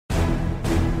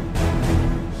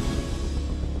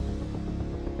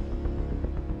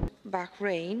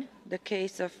Bahrain, the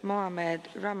case of Mohammed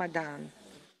Ramadan.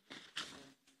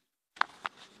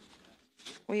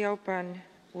 We open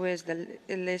with the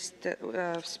list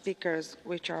of speakers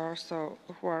who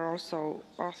are also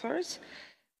authors.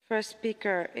 First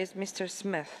speaker is Mr.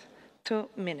 Smith, 2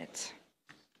 minutes.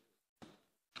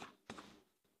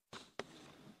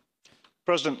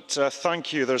 President,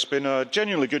 thank you. There's been a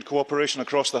genuinely good cooperation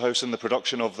across the House in the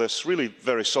production of this really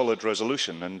very solid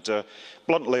resolution, and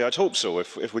bluntly, I'd hope so.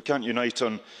 If we can't unite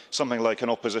on something like an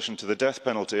opposition to the death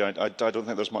penalty, I don't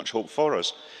think there's much hope for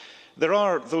us. There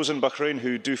are those in Bahrain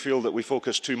who do feel that we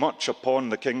focus too much upon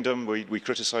the kingdom, we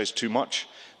criticise too much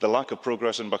the lack of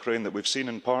progress in Bahrain that we've seen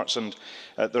in parts, and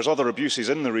there's other abuses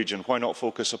in the region. Why not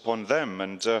focus upon them?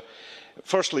 And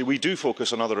firstly, we do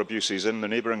focus on other abuses in the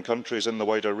neighbouring countries, in the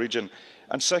wider region.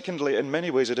 And secondly, in many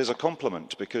ways, it is a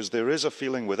compliment, because there is a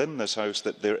feeling within this House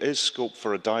that there is scope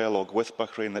for a dialogue with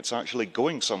Bahrain that's actually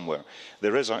going somewhere.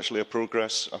 There is actually a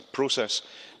process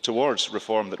towards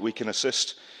reform that we can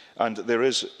assist, and there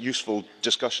is useful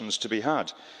discussions to be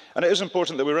had. And it is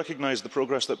important that we recognise the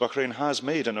progress that Bahrain has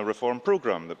made in a reform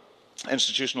programme.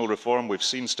 Institutional reform, we've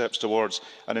seen steps towards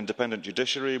an independent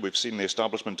judiciary, we've seen the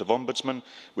establishment of ombudsmen,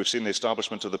 we've seen the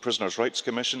establishment of the Prisoners' Rights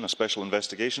Commission, a special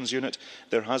investigations unit.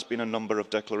 There has been a number of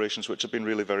declarations which have been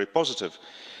really very positive.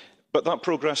 But that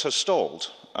progress has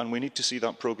stalled, and we need to see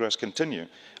that progress continue.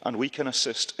 And we can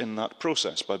assist in that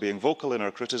process by being vocal in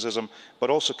our criticism, but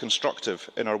also constructive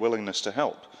in our willingness to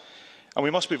help. And we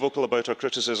must be vocal about our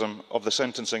criticism of the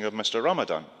sentencing of Mr.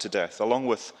 Ramadan to death, along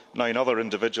with 9 other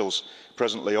individuals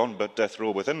presently on death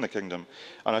row within the kingdom.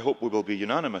 And I hope we will be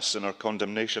unanimous in our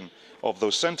condemnation of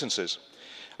those sentences.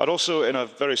 I'd also, in a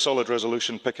very solid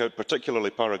resolution, pick out particularly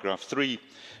paragraph 3,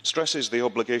 stresses the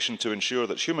obligation to ensure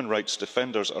that human rights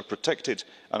defenders are protected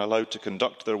and allowed to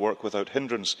conduct their work without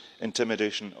hindrance,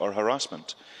 intimidation or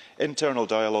harassment. Internal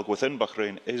dialogue within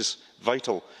Bahrain is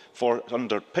vital for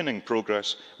underpinning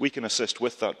progress. We can assist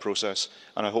with that process,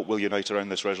 and I hope we'll unite around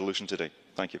this resolution today.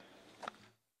 Thank you.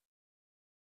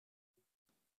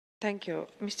 Thank you.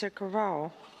 Mr.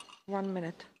 Qurrar, 1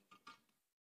 minute.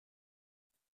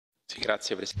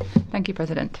 Thank you,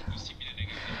 President.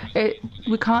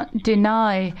 We can't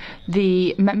deny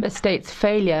the member states'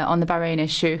 failure on the Bahrain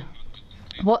issue.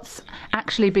 What's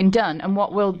actually been done, and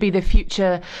what will be the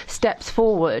future steps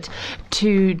forward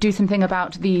to do something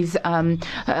about these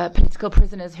political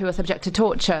prisoners who are subject to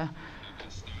torture?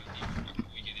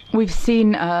 We've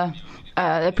seen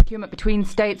the procurement between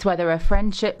states where there are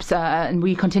friendships, and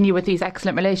we continue with these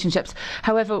excellent relationships.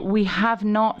 However, we have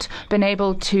not been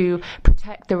able to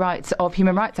protect the rights of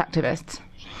human rights activists.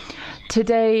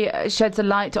 Today sheds a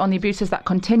light on the abuses that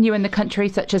continue in the country,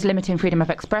 such as limiting freedom of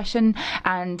expression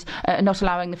and not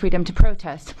allowing the freedom to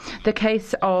protest. The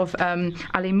case of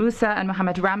Ali Musa and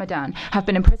Mohammed Ramadan have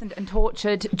been imprisoned and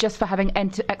tortured just for having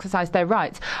exercised their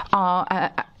rights are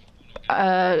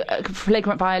a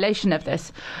flagrant violation of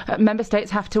this. Member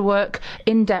states have to work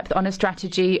in depth on a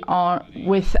strategy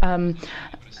with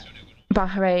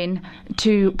Bahrain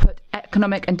to put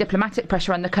economic and diplomatic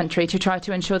pressure on the country to try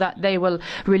to ensure that they will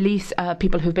release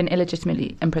people who've been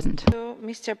illegitimately imprisoned.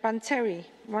 Mr. Panzeri,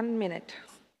 1 minute.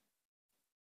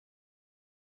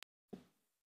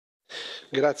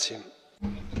 Grazie.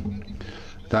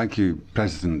 Thank you,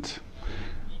 President.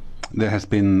 There has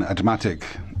been a dramatic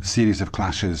series of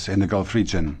clashes in the Gulf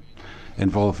region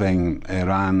involving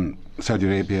Iran, Saudi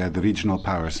Arabia, the regional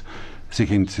powers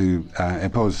seeking to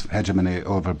impose hegemony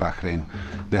over Bahrain.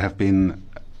 There have been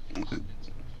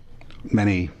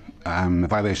many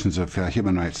violations of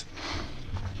human rights,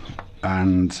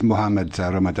 and Mohammed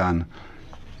Ramadan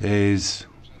is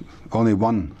only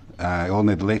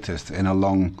the latest in a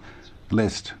long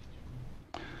list.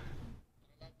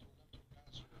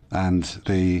 And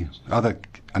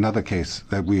another case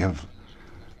that we have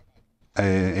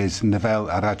is Navel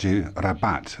Araji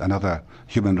Rabat, another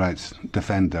human rights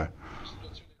defender.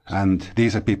 And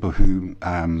these are people who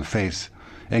face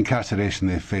incarceration,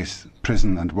 they face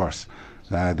prison and worse.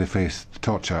 They face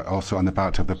torture also on the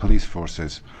part of the police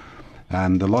forces.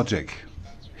 And the logic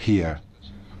here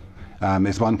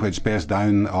is one which bears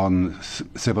down on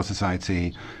civil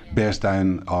society, bears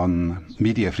down on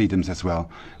media freedoms as well.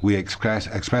 We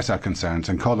express our concerns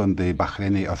and call on the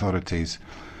Bahraini authorities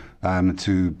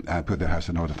to put their house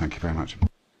in order. Thank you very much.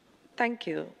 Thank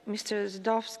you. Mr.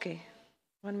 Zdowski,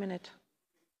 1 minute.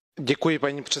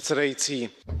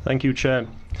 Thank you, Chair.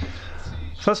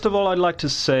 First of all, I'd like to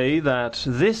say that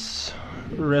this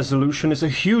resolution is a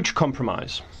huge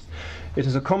compromise. It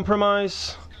is a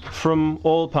compromise from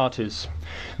all parties.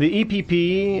 The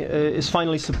EPP is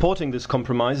finally supporting this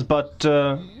compromise, but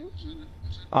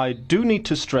I do need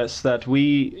to stress that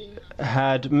we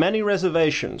had many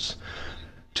reservations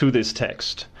to this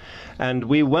text, and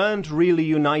we weren't really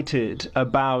united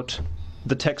about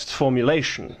the text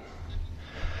formulation.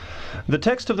 The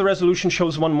text of the resolution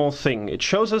shows one more thing. It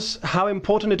shows us how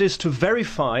important it is to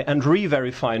verify and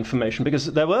re-verify information, because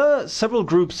there were several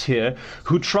groups here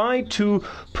who tried to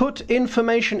put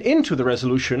information into the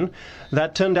resolution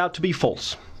that turned out to be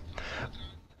false.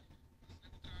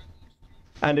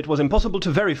 And it was impossible to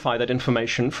verify that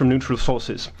information from neutral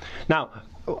sources. Now,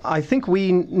 I think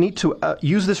we need to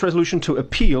use this resolution to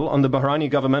appeal on the Bahraini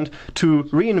government to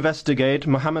reinvestigate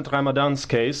Mohammed Ramadan's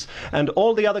case and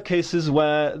all the other cases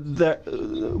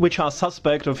which are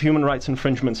suspect of human rights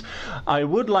infringements. I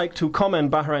would like to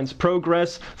commend Bahrain's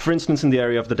progress, for instance, in the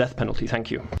area of the death penalty. Thank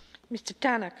you. Mr.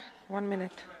 Tannock, 1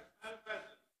 minute.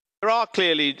 There are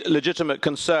clearly legitimate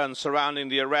concerns surrounding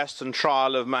the arrest and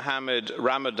trial of Mohammed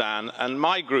Ramadan, and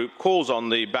my group calls on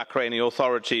the Bahraini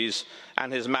authorities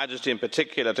and His Majesty in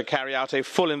particular to carry out a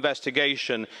full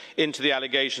investigation into the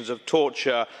allegations of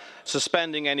torture,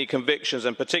 suspending any convictions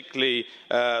and particularly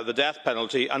the death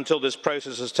penalty until this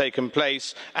process has taken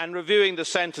place, and reviewing the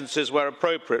sentences where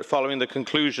appropriate following the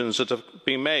conclusions that have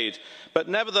been made. But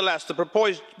nevertheless, the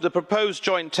proposed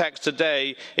joint text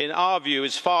today, in our view,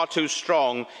 is far too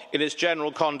strong in its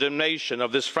general condemnation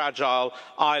of this fragile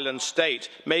island state,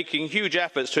 making huge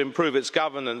efforts to improve its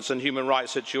governance and human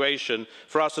rights situation,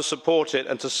 for us to support it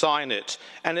and to sign it.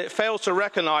 And it fails to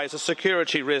recognise the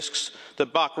security risks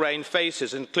that Bahrain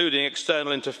faces, including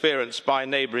external interference by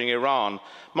neighbouring Iran.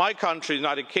 My country, the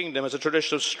United Kingdom, has a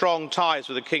tradition of strong ties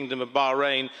with the Kingdom of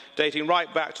Bahrain, dating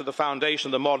right back to the foundation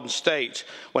of the modern state,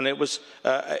 when it was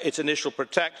its initial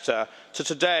protector, to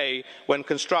today, when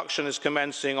construction is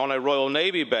commencing on a Royal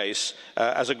Navy base,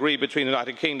 as agreed between the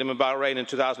United Kingdom and Bahrain in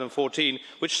 2014,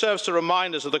 which serves to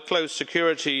remind us of the close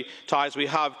security ties we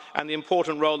have and the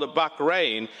important role that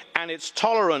Bahrain and its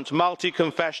tolerant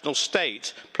multi-confessional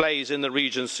state plays in the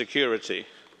region's security.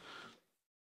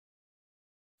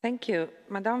 Thank you.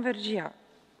 Madame Vergia,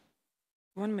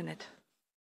 1 minute.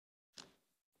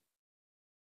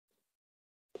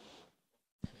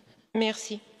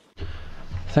 Merci.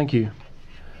 Thank you.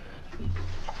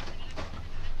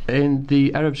 In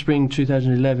the Arab Spring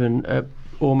 2011,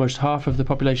 almost half of the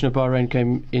population of Bahrain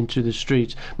came into the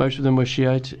streets. Most of them were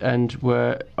Shiite and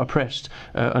were oppressed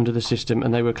under the system,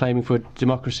 and they were claiming for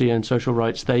democracy and social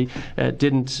rights. They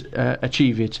didn't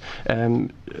achieve it.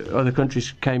 Other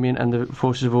countries came in and the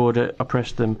forces of order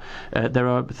oppressed them. There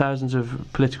are thousands of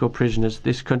political prisoners.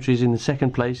 This country is in the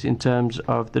second place in terms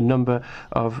of the number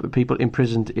of people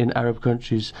imprisoned in Arab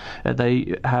countries.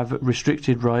 They have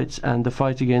restricted rights, and the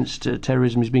fight against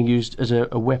terrorism is being used as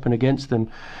a weapon against them.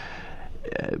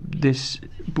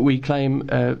 We claim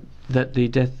that the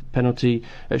death penalty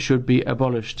should be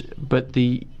abolished, but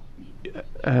the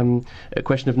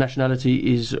question of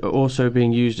nationality is also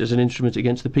being used as an instrument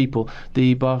against the people.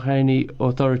 The Bahraini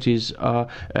authorities are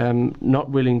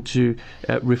not willing to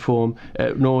reform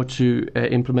nor to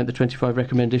implement the 25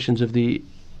 recommendations of the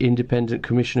Independent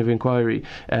Commission of Inquiry,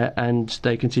 and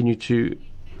they continue to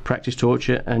practice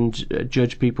torture and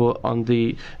judge people on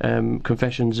the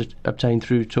confessions obtained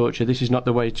through torture. This is not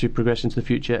the way to progress into the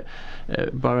future.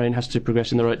 Bahrain has to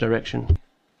progress in the right direction.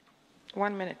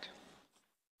 1 minute.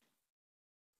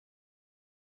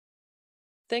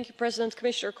 Thank you, President,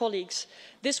 Commissioner, colleagues.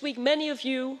 This week, many of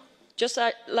you, just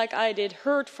like I did,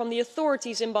 heard from the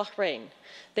authorities in Bahrain.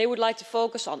 They would like to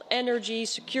focus on energy,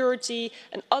 security,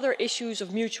 and other issues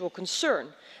of mutual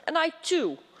concern. And I,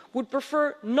 too, would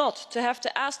prefer not to have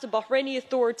to ask the Bahraini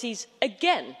authorities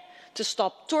again to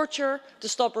stop torture, to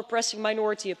stop repressing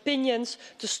minority opinions,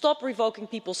 to stop revoking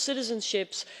people's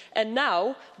citizenships, and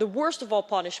now, the worst of all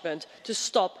punishment, to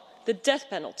stop the death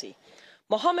penalty.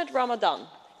 Mohammed Ramadan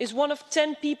is one of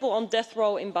 10 people on death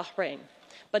row in Bahrain,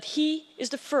 but he is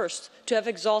the first to have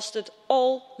exhausted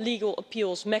all legal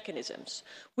appeals mechanisms.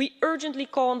 We urgently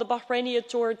call on the Bahraini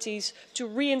authorities to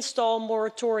reinstall a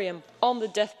moratorium on the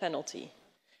death penalty.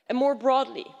 And more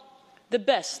broadly, the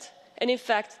best, and in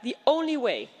fact the only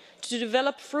way to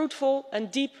develop fruitful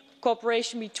and deep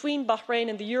cooperation between Bahrain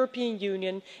and the European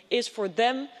Union is for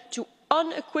them to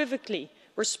unequivocally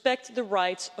respect the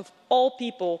rights of all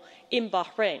people in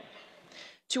Bahrain,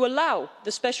 to allow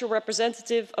the Special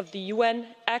Representative of the UN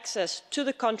access to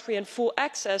the country and full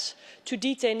access to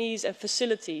detainees and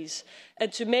facilities,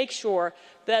 and to make sure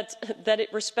that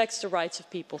it respects the rights of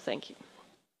people. Thank you.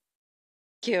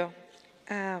 Thank you.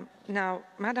 Now,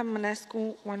 Madam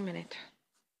Manescu, 1 minute.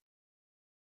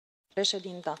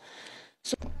 Președintă.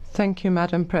 Thank you,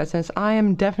 Madam President. I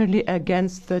am definitely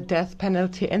against the death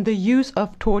penalty and the use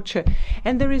of torture.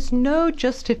 And there is no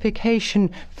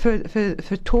justification for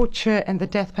torture and the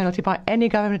death penalty by any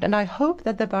government. And I hope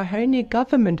that the Bahraini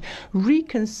government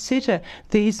reconsider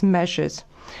these measures.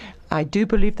 I do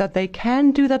believe that they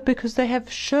can do that because they have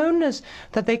shown us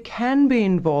that they can be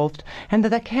involved and that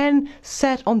they can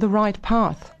set on the right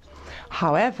path.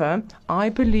 However, I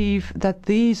believe that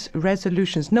these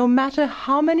resolutions, no matter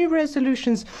how many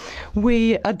resolutions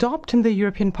we adopt in the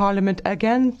European Parliament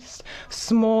against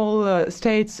small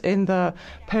states in the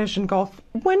Persian Gulf,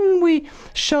 when we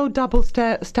show double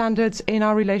standards in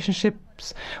our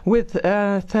relationships with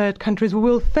third countries, we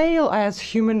will fail as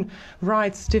human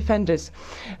rights defenders.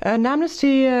 An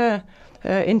Amnesty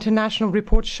International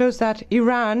report shows that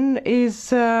Iran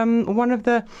is one of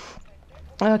the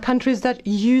countries that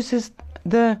uses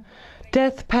the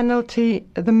death penalty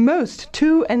the most.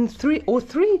 2 and 3 or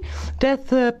 3 death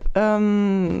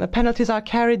penalties are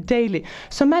carried daily.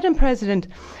 So, Madam President,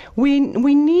 we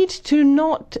need to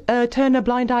not turn a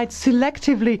blind eye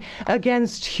selectively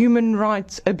against human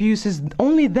rights abuses.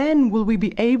 Only then will we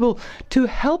be able to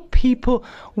help people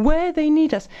where they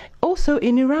need us. Also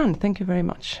in Iran. Thank you very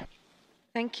much.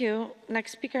 Thank you.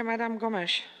 Next speaker, Madam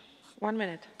Gomes. 1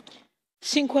 minute.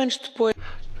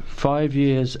 5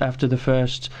 years after the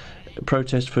first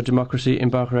protest for democracy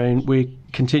in Bahrain, we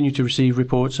continue to receive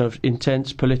reports of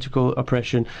intense political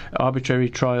oppression, arbitrary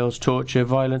trials, torture,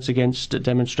 violence against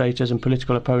demonstrators and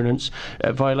political opponents,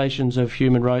 violations of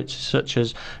human rights such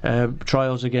as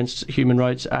trials against human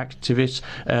rights activists.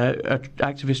 An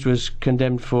activist was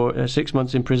condemned for 6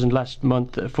 months in prison last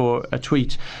month for a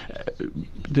tweet.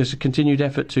 There's a continued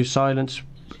effort to silence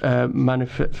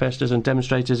manifestors and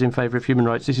demonstrators in favour of human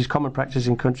rights. This is common practice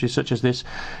in countries such as this,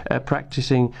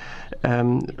 practising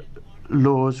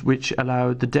laws which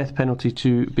allow the death penalty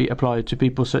to be applied to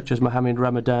people such as Mohammed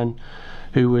Ramadan,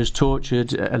 who was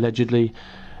tortured allegedly.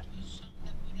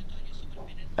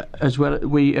 As well,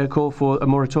 we call for a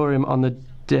moratorium on the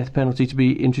death penalty to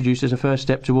be introduced as a first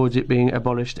step towards it being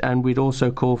abolished, and we'd also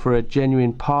call for a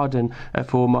genuine pardon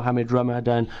for Mohammed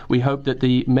Ramadan. We hope that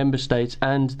the member states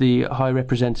and the high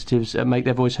representatives make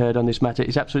their voice heard on this matter.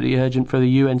 It's absolutely urgent for the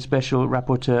UN Special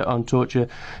Rapporteur on Torture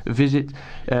visit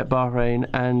Bahrain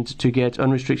and to get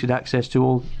unrestricted access to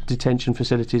all detention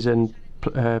facilities and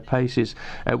places.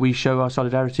 We show our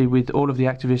solidarity with all of the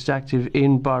activists active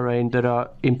in Bahrain that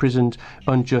are imprisoned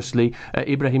unjustly.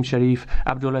 Ibrahim Sharif,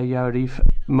 Abdullah Yarif,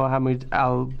 Mohammed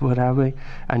Al-Burawi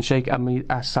and Sheikh Ahmed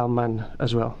As-Salman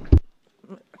as well.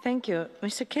 Thank you.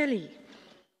 Mr. Kelly,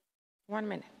 1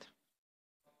 minute.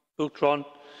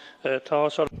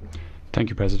 Thank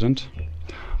you, President.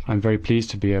 I'm very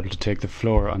pleased to be able to take the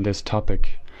floor on this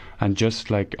topic, and just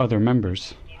like other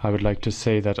members, I would like to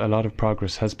say that a lot of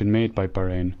progress has been made by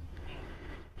Bahrain,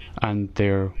 and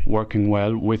they're working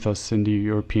well with us in the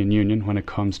European Union when it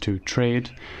comes to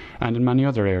trade and in many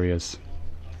other areas.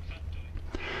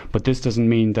 But this doesn't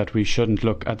mean that we shouldn't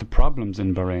look at the problems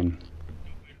in Bahrain,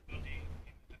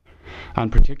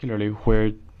 and particularly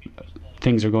where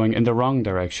things are going in the wrong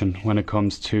direction when it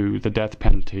comes to the death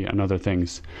penalty and other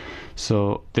things.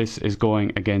 So this is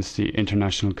going against the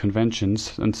international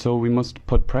conventions, and so we must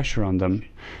put pressure on them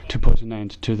to put an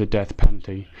end to the death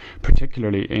penalty,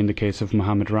 particularly in the case of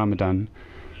Mohammed Ramadan.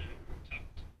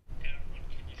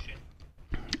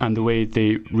 And the way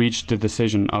they reached the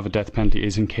decision of a death penalty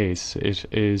is in case it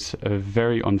is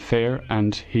very unfair,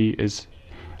 and he is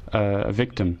a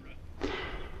victim.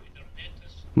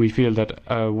 We feel that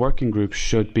a working group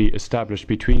should be established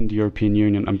between the European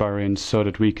Union and Bahrain so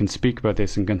that we can speak about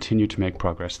this and continue to make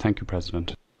progress. Thank you,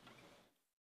 President.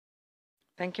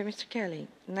 Thank you, Mr. Kelly.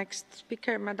 Next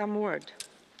speaker, Madam Ward.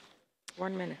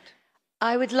 1 minute.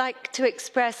 I would like to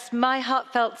express my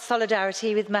heartfelt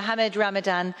solidarity with Mohammed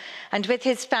Ramadan and with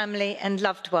his family and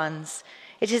loved ones.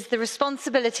 It is the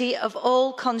responsibility of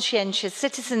all conscientious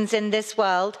citizens in this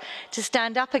world to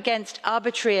stand up against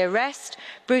arbitrary arrest,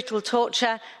 brutal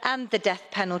torture and the death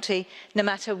penalty, no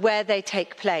matter where they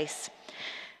take place.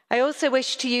 I also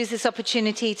wish to use this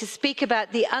opportunity to speak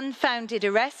about the unfounded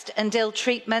arrest and ill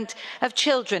treatment of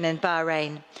children in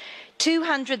Bahrain.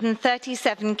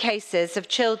 237 cases of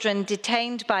children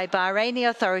detained by Bahraini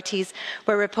authorities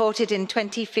were reported in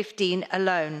 2015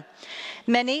 alone.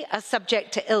 Many are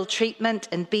subject to ill treatment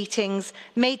and beatings,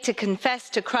 made to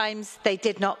confess to crimes they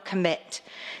did not commit.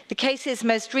 The cases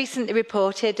most recently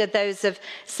reported are those of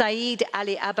Saeed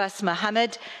Ali Abbas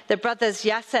Mohammed, the brothers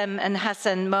Yassem and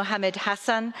Hassan Mohammed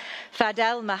Hassan,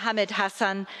 Fadel Mohammed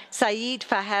Hassan, Saeed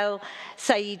Fahel,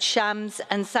 Saeed Shams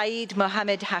and Saeed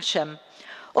Mohammed Hashim.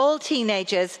 All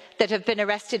teenagers that have been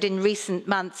arrested in recent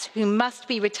months who must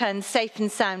be returned safe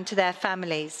and sound to their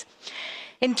families.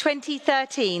 In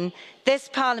 2013, this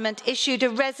Parliament issued a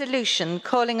resolution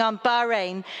calling on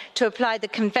Bahrain to apply the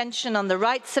Convention on the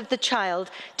Rights of the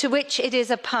Child, to which it is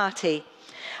a party.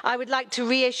 I would like to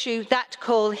reissue that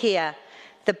call here.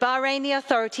 The Bahraini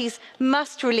authorities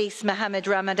must release Mohammed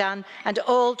Ramadan and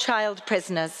all child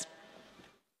prisoners.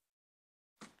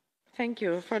 Thank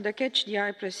you. For the Catch the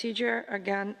Eye procedure,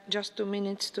 again, just 2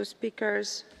 minutes to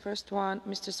speakers. First one,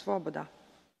 Mr. Svoboda.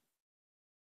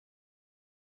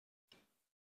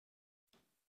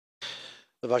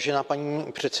 Vážená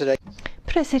paní předsedající.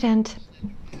 President,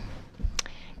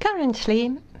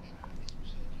 currently,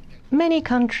 many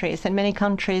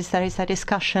countries there is a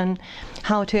discussion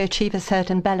how to achieve a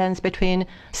certain balance between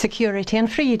security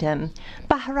and freedom.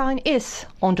 Bahrain is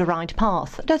on the right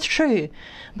path, that's true,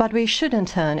 but we shouldn't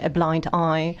turn a blind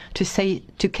eye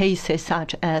to cases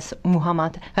such as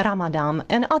Mohammed Ramadan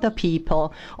and other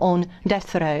people on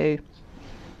death row.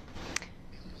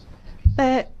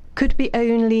 There could be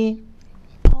only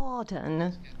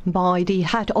pardon by the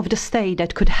head of the state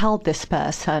that could help this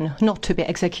person not to be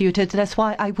executed. That's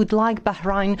why I would like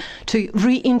Bahrain to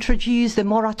reintroduce the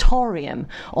moratorium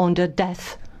on the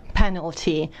death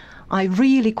penalty. I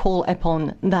really call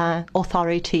upon the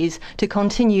authorities to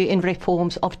continue in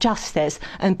reforms of justice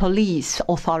and police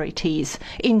authorities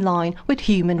in line with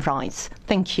human rights.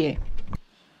 Thank you.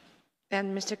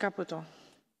 And Mr. Caputo.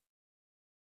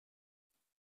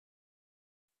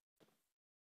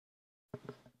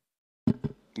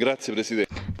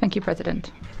 Thank you,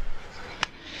 President.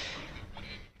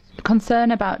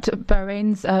 Concern about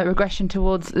Bahrain's regression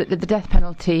towards the death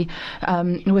penalty.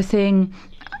 We're seeing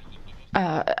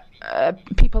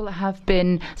people have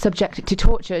been subjected to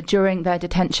torture during their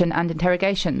detention and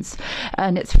interrogations,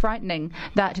 and it's frightening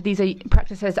that these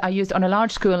practices are used on a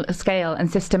large scale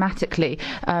and systematically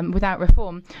without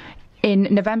reform. In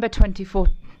November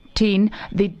 2014,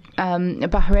 the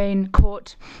Bahrain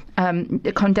court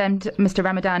condemned Mr.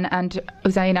 Ramadan and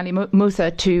Hussein Ali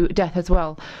Musa to death as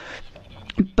well.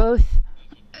 Both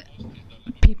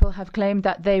people have claimed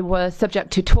that they were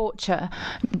subject to torture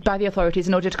by the authorities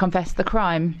in order to confess the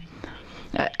crime.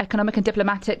 Economic and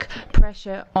diplomatic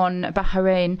pressure on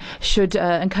Bahrain should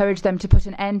encourage them to put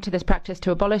an end to this practice,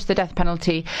 to abolish the death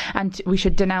penalty, and we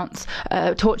should denounce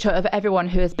torture of everyone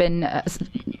who has been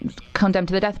condemned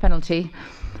to the death penalty.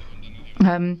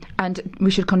 And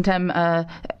we should condemn the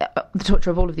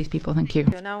torture of all of these people. Thank you.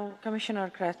 Now,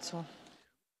 Commissioner Kretsu.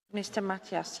 Mr.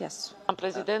 Matias, yes. Madam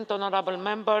President, honourable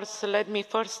members, let me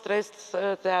first stress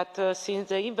that since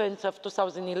the events of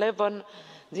 2011,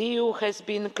 the EU has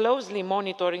been closely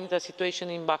monitoring the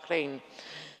situation in Bahrain.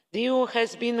 The EU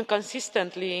has been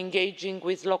consistently engaging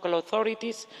with local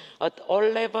authorities at all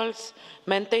levels,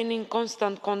 maintaining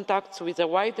constant contacts with a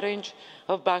wide range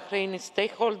of Bahraini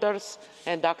stakeholders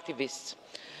and activists.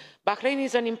 Bahrain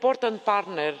is an important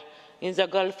partner in the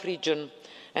Gulf region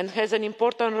and has an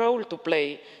important role to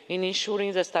play in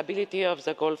ensuring the stability of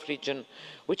the Gulf region,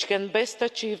 which can best be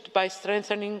achieved by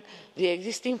strengthening the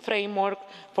existing framework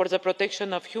for the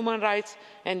protection of human rights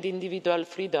and individual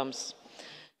freedoms.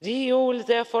 The EU will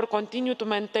therefore continue to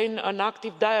maintain an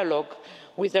active dialogue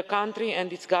with the country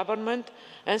and its government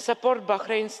and support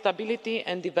Bahrain's stability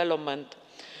and development.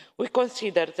 We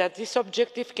consider that this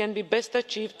objective can be best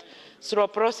achieved through a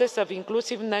process of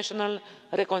inclusive national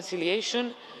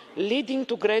reconciliation, leading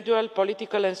to gradual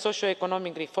political and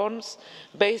socio-economic reforms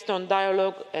based on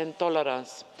dialogue and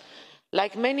tolerance.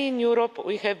 Like many in Europe,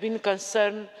 we have been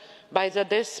concerned by the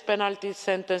death penalty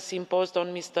sentence imposed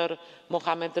on Mr.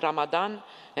 Mohammed Ramadan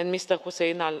and Mr.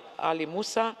 Hussein Ali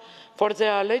Musa for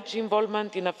their alleged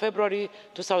involvement in a February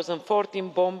 2014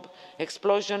 bomb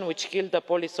explosion which killed a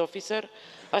police officer,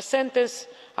 a sentence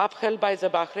upheld by the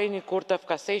Bahraini Court of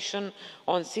Cassation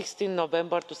on 16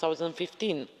 November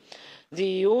 2015. The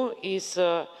EU is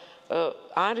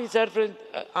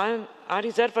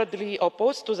unreservedly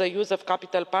opposed to the use of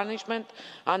capital punishment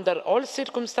under all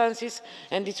circumstances,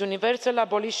 and its universal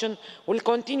abolition will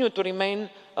continue to remain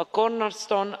a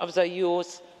cornerstone of the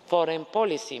EU's foreign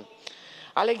policy.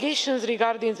 Allegations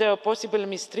regarding their possible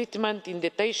mistreatment in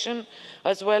detention,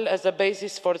 as well as the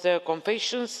basis for their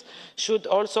confessions, should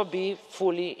also be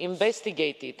fully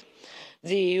investigated.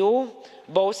 The EU,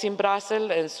 both in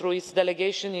Brussels and through its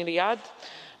delegation in Riyadh,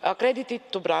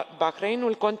 accredited to Bahrain,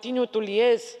 will continue to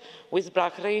liaise with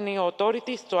Bahraini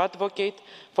authorities to advocate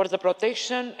for the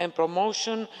protection and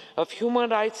promotion of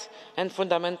human rights and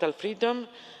fundamental freedom.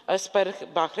 As per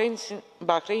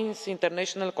Bahrain's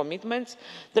international commitments,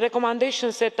 the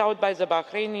recommendations set out by the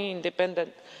Bahraini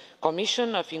Independent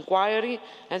Commission of Inquiry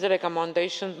and the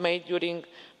recommendations made during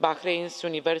Bahrain's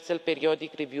Universal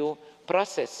Periodic Review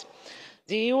process.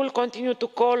 The EU will continue to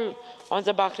call on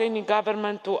the Bahraini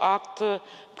government to act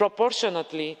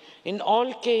proportionately in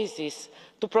all cases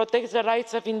to protect the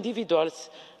rights of individuals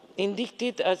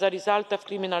indicted as a result of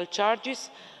criminal charges,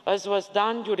 as was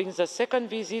done during the second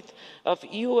visit of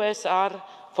EUSR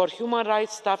for Human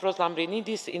Rights Stavros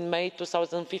Lambrinidis in May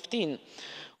 2015.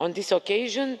 On this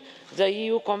occasion, the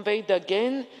EU conveyed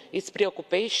again its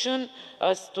preoccupation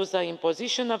as to the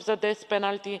imposition of the death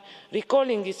penalty,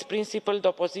 recalling its principled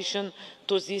opposition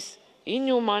to this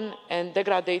inhuman and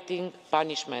degrading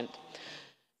punishment.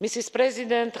 Mrs.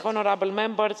 President, honourable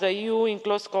members, the EU, in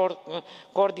close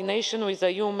coordination with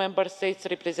the EU member states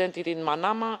represented in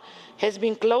Manama, has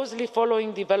been closely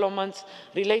following developments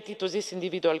related to these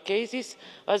individual cases,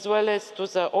 as well as to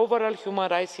the overall human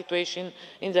rights situation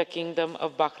in the Kingdom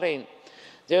of Bahrain.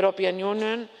 The European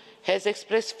Union has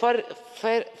expressed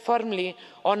firmly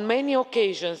on many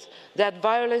occasions that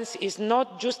violence is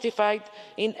not justified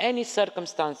in any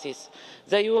circumstances.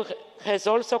 The EU has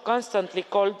also constantly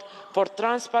called for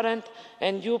transparent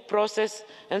and due process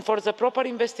and for the proper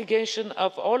investigation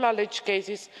of all alleged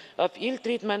cases of ill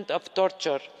treatment of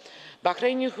torture.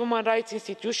 Bahraini human rights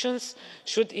institutions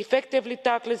should effectively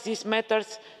tackle these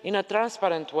matters in a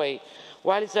transparent way,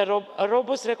 while the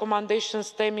robust recommendations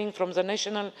stemming from the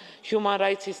national human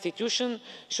rights institution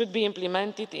should be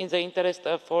implemented in the interest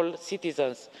of all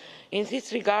citizens. In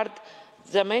this regard,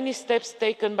 the many steps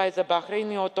taken by the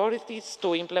Bahraini authorities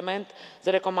to implement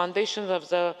the recommendations of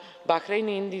the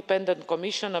Bahraini Independent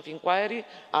Commission of Inquiry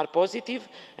are positive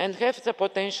and have the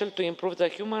potential to improve the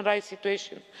human rights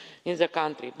situation in the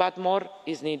country, but more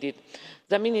is needed.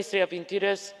 The Ministry of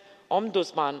Interior's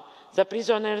Ombudsman, the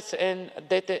Prisoners and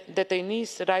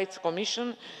Detainees Rights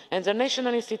Commission and the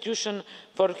National Institution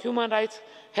for Human Rights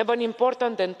have an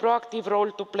important and proactive role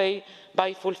to play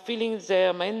by fulfilling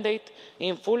their mandate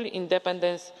in full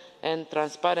independence and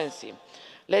transparency.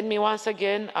 Let me once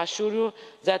again assure you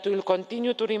that we will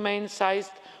continue to remain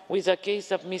seized with the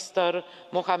case of Mr.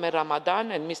 Mohamed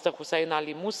Ramadan and Mr. Hussein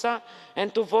Ali Musa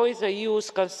and to voice the EU's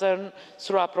concern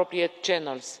through appropriate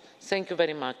channels. Thank you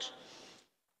very much.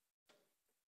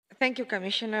 Thank you,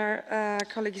 Commissioner.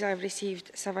 Colleagues, I have received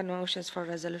 7 motions for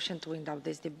resolution to wind up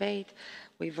this debate.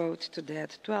 We vote today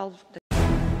at 12.